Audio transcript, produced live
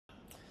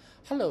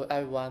Hello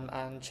everyone,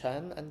 I'm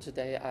Chen, and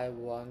today I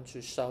want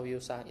to show you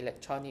some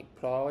electronic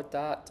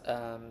product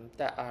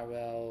that I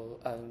will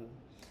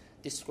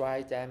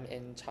describe them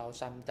in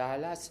Chaoshan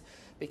dialect,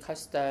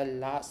 because the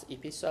last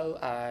episode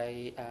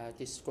I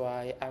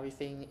described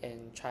everything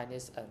in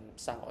Chinese and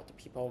some of the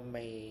people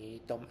may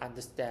don't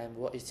understand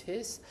what it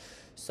is.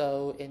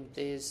 So in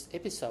this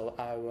episode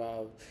I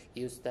will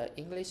use the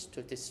English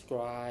to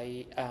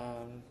describe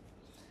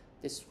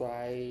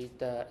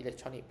the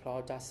electronic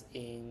products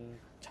in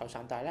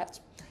Chaoshan dialect.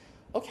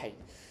 Okay,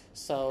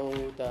 so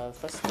the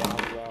first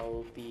one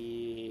will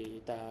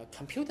be the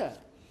computer.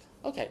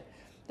 Okay,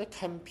 the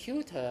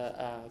computer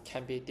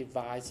can be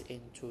divided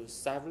into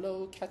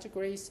several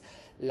categories,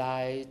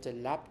 like the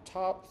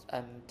laptop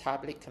and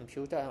tablet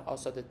computer, and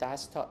also the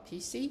desktop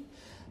PC.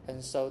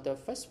 And so the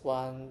first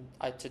one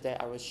today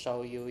I will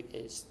show you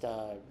is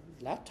the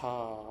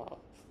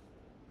laptop.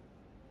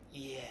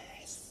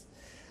 Yes.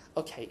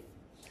 Okay.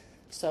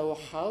 So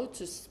how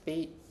to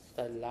speak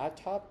the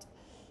laptop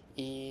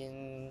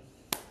in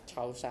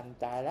Chaoshan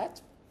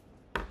dialect?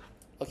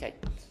 Okay,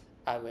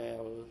 I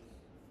will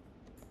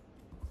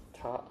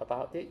talk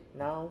about it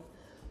now.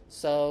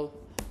 So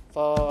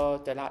for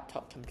the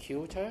laptop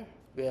computer,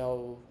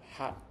 we'll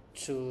have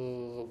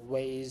two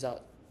ways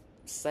of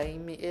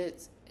saying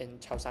it in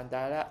Chaoshan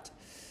dialect.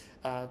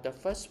 The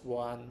first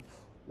one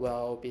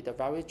will be the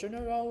very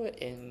general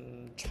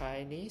in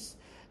Chinese.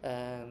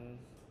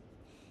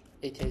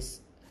 It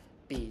is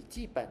笔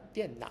记本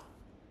电脑，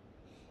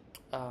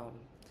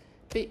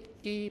笔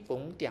记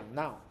本电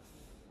脑，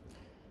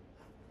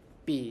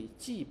笔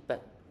记本，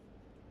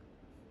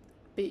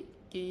笔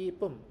记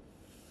本，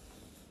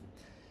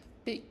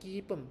笔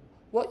记本。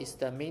What is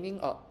the meaning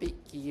of 笔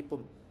记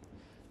本?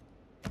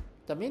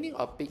 The meaning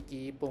of 笔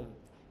记本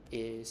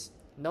is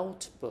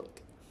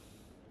notebook.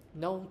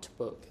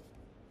 Notebook.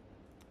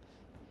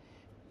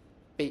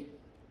 笔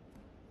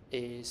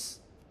is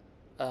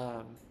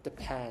the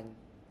pen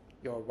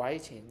you're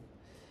writing.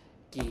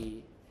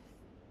 Gi,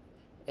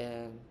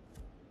 and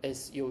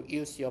is you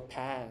use your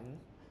pen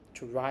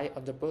to write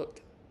on the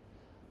book.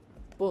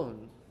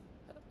 Bun,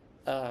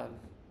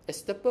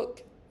 it's the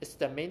book. It's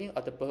the meaning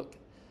of the book.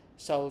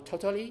 So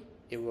totally,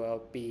 it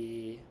will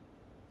be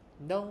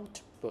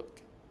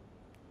notebook.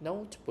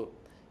 Notebook.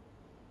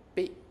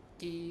 Big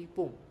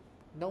boom.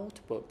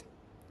 Notebook.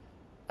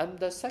 And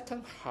the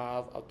second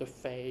half of the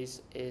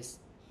phrase is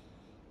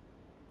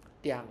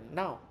电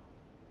脑.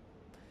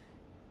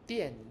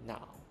 电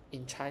脑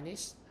in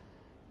Chinese,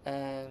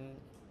 and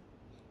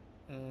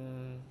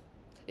in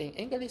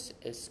English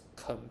is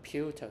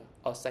computer,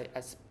 or say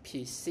as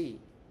PC.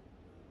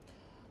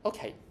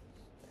 Okay,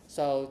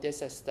 so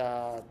this is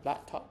the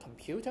laptop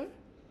computer.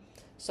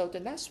 So the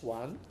next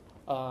one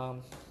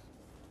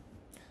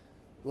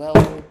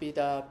will be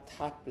the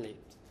tablet,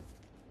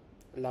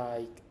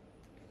 like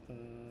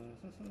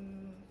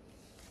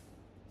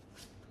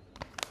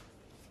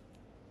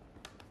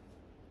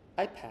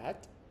iPad.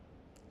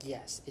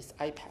 Yes, it's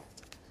iPad.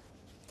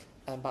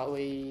 But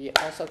we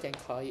also can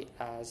call it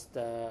as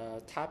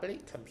the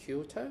tablet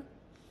computer.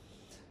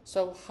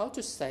 So how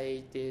to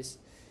say this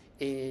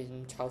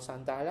in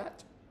Chaoshan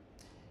dialect?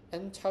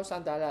 In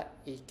Chaoshan dialect,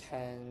 it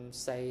can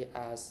say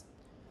as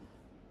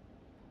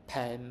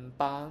平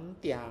板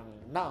电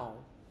脑.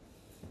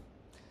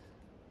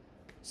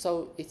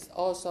 So it's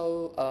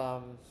also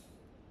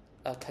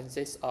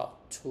consists of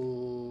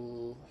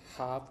two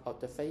half of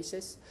the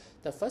phrases.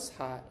 The first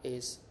half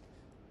is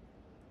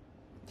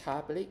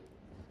tablet,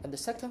 and the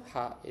second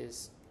half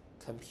is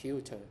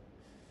computer.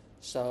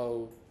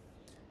 So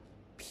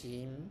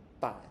平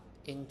板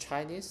in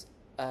Chinese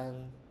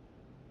and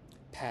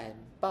平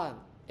板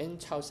in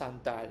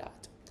Chaoshan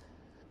dialect.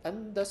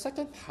 And the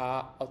second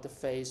half of the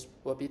phrase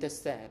will be the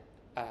same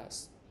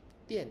as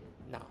电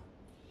脑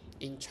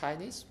in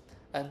Chinese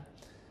and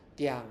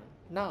电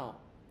脑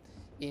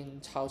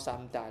in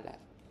Chaoshan dialect.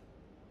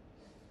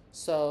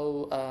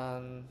 So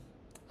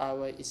I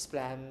will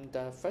explain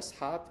the first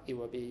half. It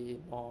will be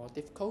more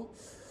difficult.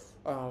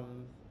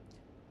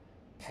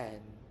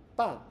 平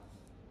板.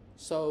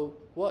 So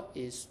what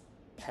is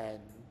平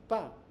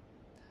板?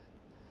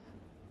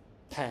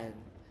 Pen,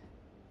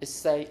 it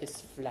say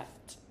it's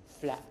flat.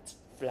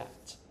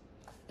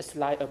 It's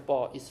like a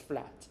ball, it's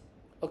flat.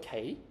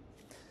 Okay.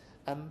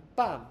 And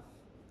板,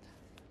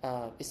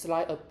 it's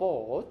like a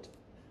board.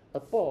 A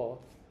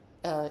ball.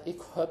 It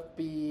could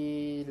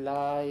be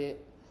like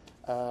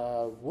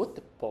a wood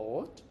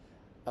board,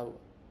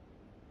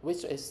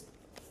 which is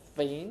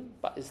thin,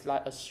 but it's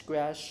like a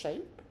square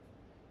shape.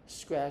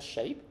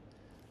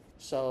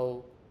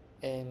 So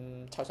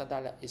in Chaoshan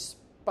dialect, it's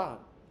板.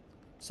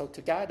 So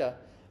together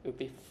it will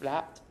be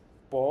flat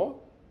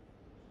ball.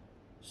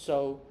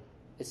 So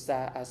it's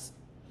that as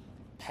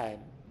平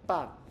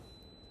板.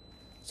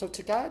 So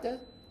together,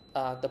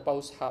 the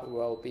both half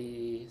will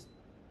be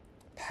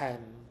平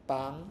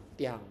板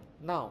电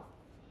脑.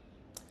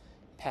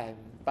 平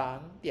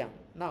板电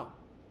脑.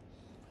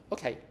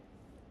 Okay.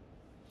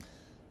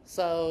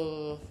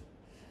 So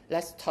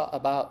let's talk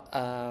about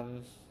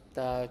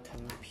the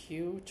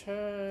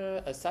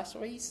computer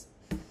accessories.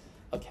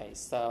 Okay,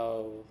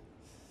 so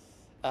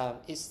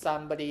if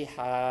somebody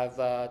have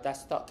a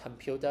desktop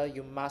computer,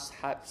 you must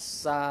have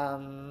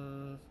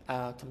some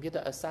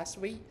computer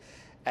accessory,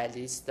 at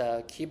least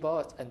the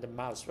keyboard and the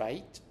mouse,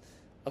 right?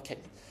 Okay,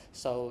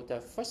 so the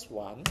first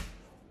one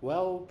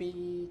will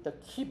be the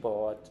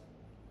keyboard,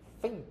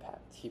 ThinkPad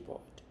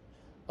keyboard.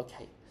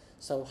 Okay,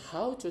 so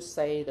how to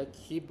say the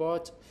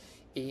keyboard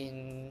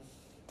in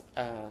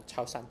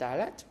Chao San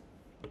dialect?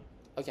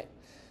 Okay,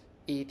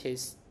 it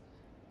is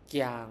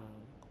giang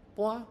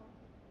bua,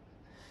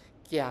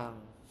 giang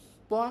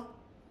bua.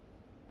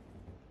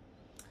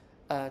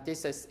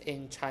 This is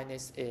in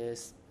Chinese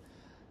is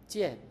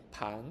键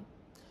盘,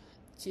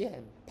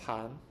 键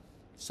盘.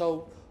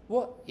 So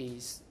what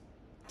is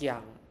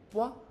giang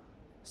bua?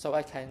 So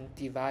I can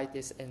divide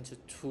this into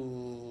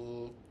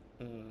two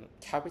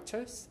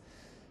characters.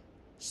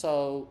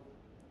 So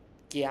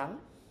giang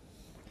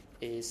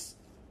is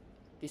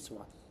this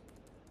one.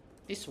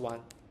 This one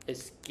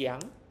is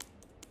giang.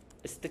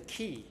 It's the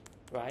key,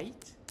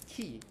 right?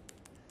 Key.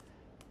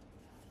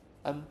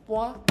 And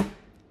bua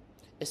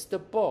is the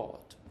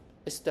board.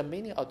 It's the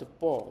meaning of the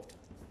board.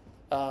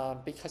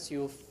 Because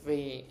you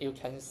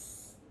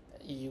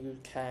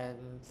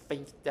can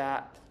think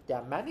that there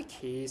are many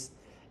keys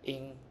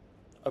in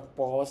a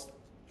board,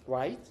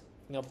 right?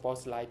 In a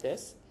board like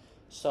this.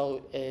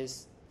 So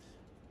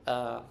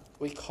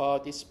we call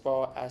this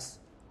board as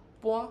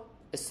bua.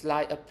 It's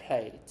like a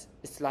plate.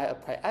 It's like a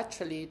plate.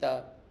 Actually,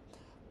 the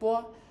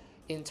bua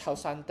in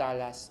Chaoshan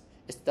dialect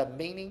is the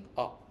meaning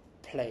of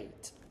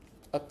plate.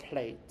 A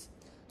plate.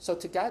 So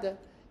together,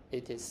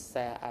 it is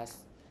said as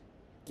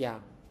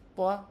yang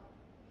bua,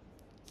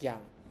 yang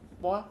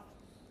bua.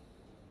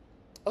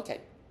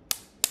 Okay.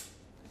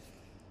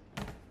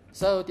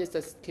 So this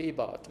is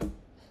keyboard.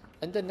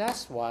 And the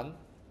next one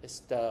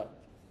is the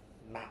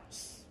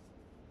mouse.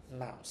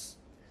 Mouse.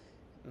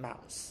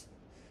 Mouse.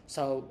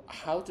 So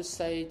how to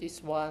say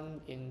this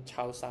one in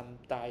Chaoshan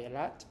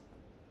dialect?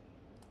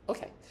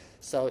 Okay.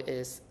 So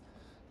it's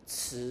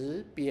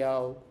词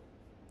标,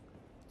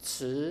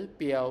 词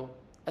标.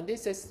 And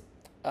this is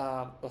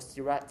was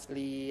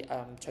directly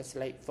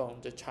translated from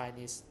the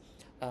Chinese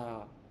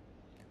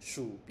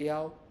鼠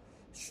标,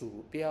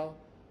 鼠标.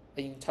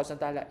 In Chaoshan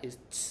dialect is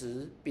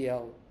词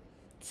标,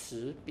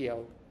 词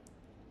标.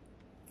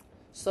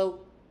 So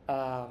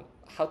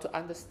how to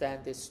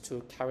understand these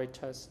two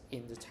characters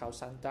in the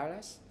Chaoshan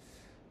dialect?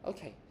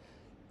 Okay,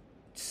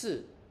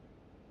 次,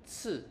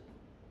 次.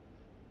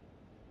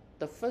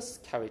 The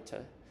first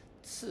character,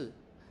 次,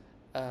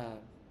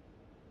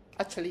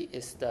 actually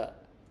is the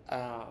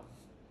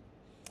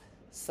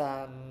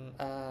some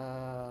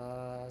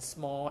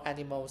small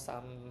animals.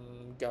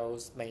 Some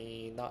girls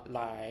may not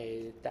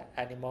like the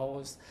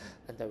animals,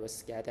 and they will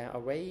scare them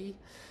away.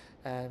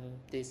 And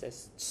this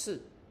is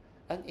次.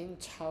 And in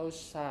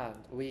Chaoshan,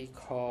 we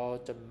call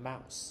the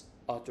mouse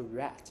or the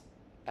rat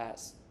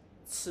as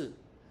次.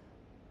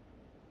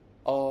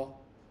 Or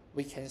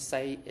we can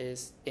say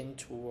is in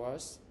two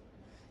words,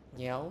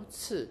 鸟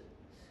次,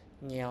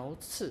 鸟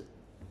次.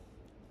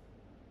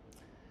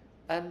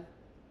 And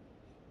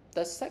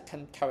the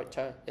second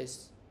character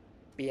is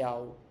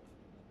标,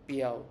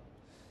 标.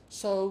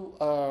 So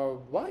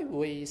why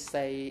we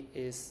say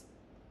is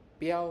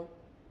标?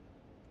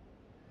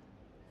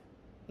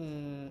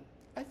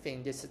 I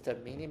think this is the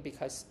meaning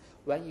because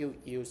when you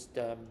use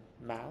the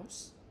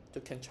mouse to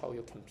control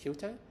your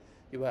computer,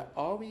 you will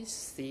always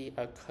see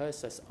a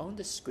cursor on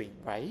the screen,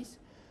 right?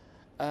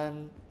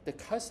 And the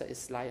cursor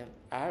is like an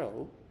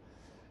arrow,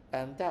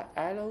 and that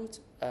arrow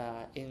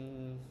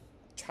in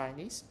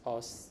Chinese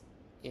or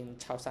in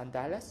Chaoshan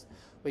dialect,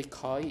 we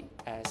call it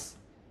as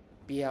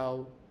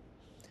标,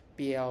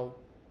 标.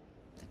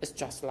 It's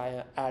just like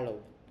an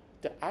arrow.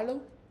 The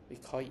arrow, we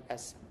call it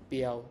as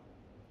标.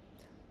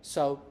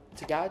 So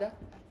together,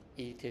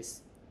 it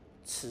is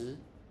词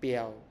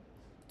标,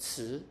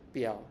 词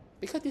标.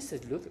 Because this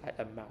is look like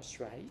a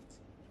mouse, right?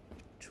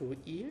 Two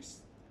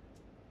ears,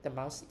 the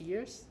mouse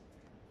ears,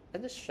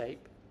 and the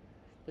shape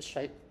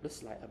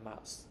looks like a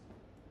mouse.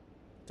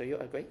 Do you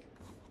agree?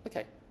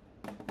 Okay.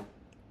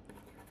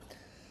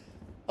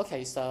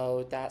 Okay,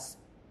 so that's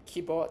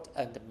keyboard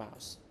and the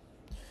mouse.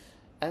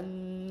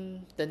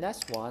 And the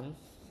next one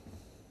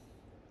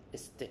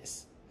is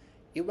this,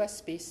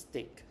 USB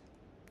stick.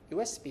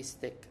 USB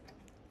stick.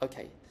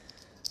 Okay.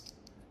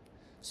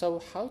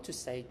 So how to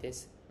say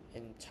this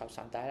in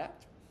Chaoshan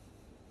dialect?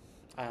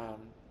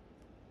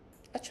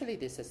 Actually,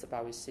 this is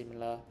very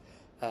similar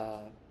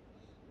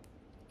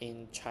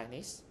in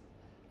Chinese.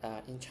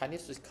 In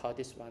Chinese, we call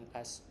this one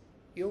as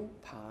优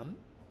盘,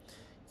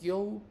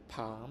 优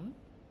盘,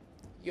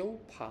 优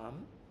盘,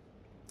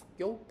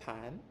 优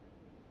盘.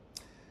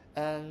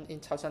 And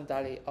in Chaoshan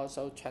dialect,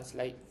 also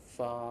translate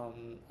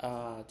from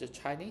the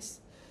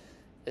Chinese,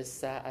 it's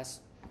said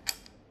as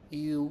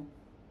优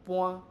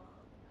盘,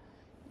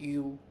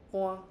 优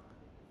盘.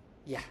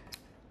 Yeah.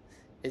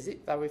 Is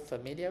it very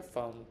familiar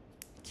from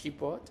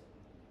keyboard?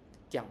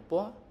 讲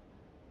播?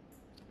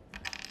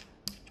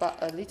 But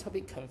a little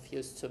bit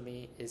confused to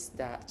me is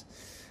that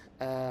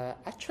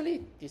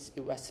Actually, this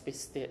USB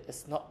stick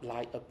is not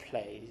like a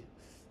plate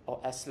or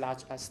as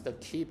large as the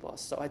keyboard,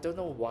 so I don't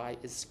know why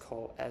it's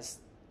called as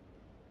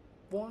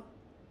one.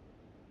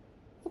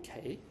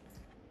 Okay.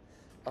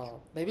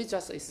 Maybe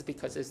just it's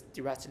because it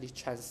directly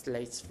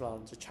translates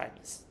from the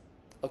Chinese.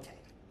 Okay.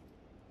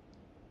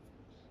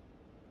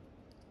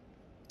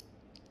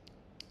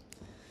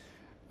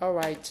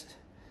 Alright,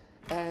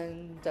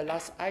 and the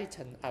last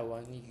item I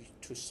want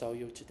to show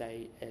you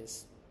today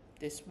is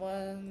this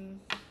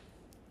one.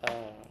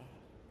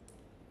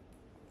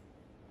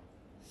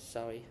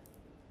 Sorry.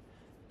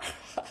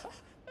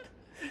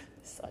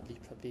 It's a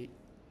little bit.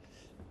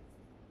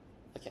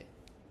 Okay.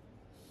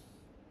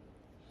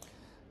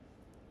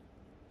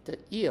 The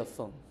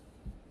earphone.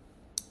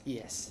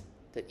 Yes,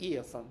 the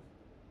earphone.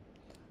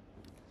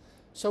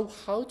 So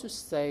how to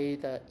say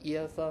the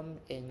earphone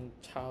in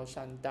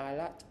Chaoshan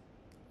dialect?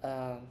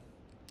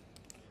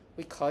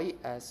 We call it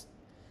as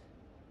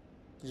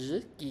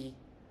日记,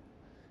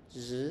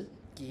 日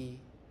记,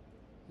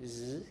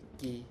 日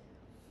记.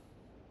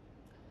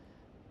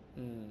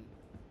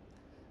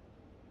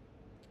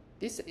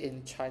 This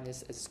in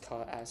Chinese is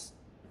called as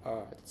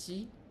耳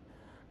机,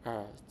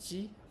 耳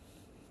机.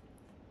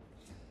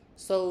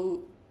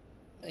 So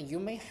you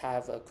may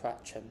have a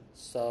question.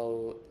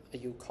 So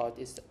you call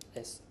this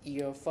as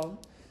earphone.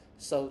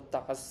 So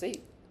does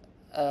it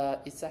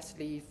it's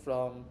actually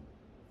from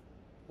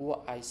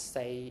what I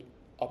say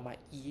on my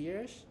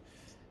ears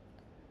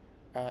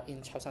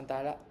in Chaoshan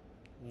dialect?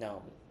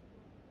 No.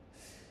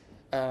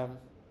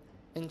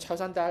 In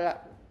Chaoshan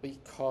dialect, we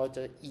call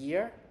the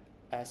ear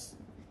as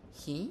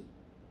hi,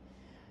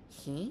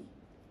 hi,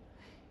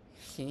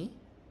 hi.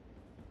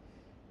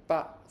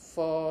 But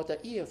for the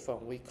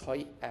earphone, we call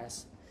it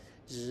as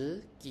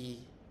日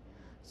记,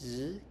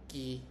 日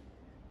记.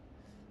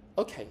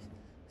 Okay,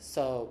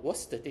 so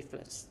what's the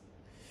difference?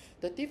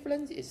 The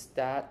difference is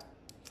that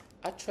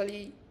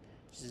actually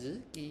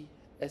日记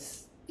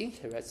is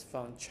inherent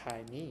from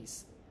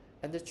Chinese,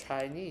 and the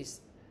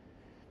Chinese,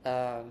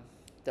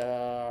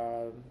 the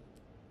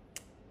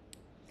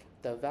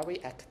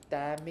very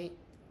academic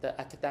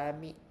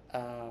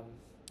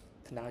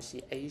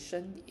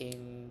pronunciation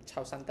in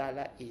Chaoshan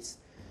dialect is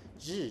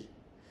日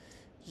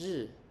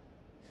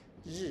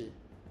记,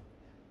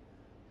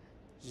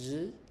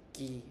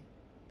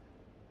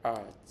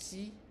 耳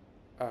机,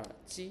 耳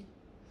机.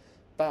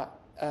 But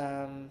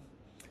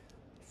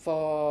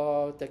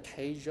for the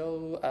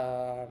casual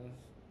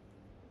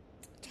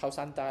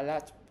Chaoshan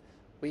dialect,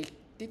 we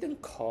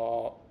didn't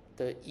call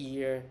the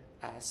ear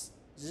as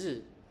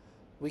日,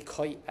 we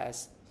call it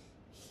as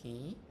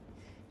hi,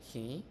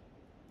 hi.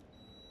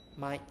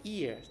 My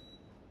ear,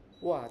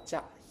 我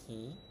家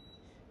hi,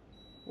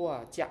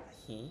 我家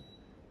hi,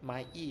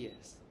 my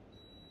ears.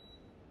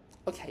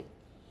 Okay,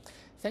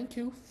 thank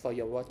you for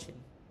your watching.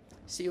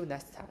 See you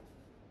next time.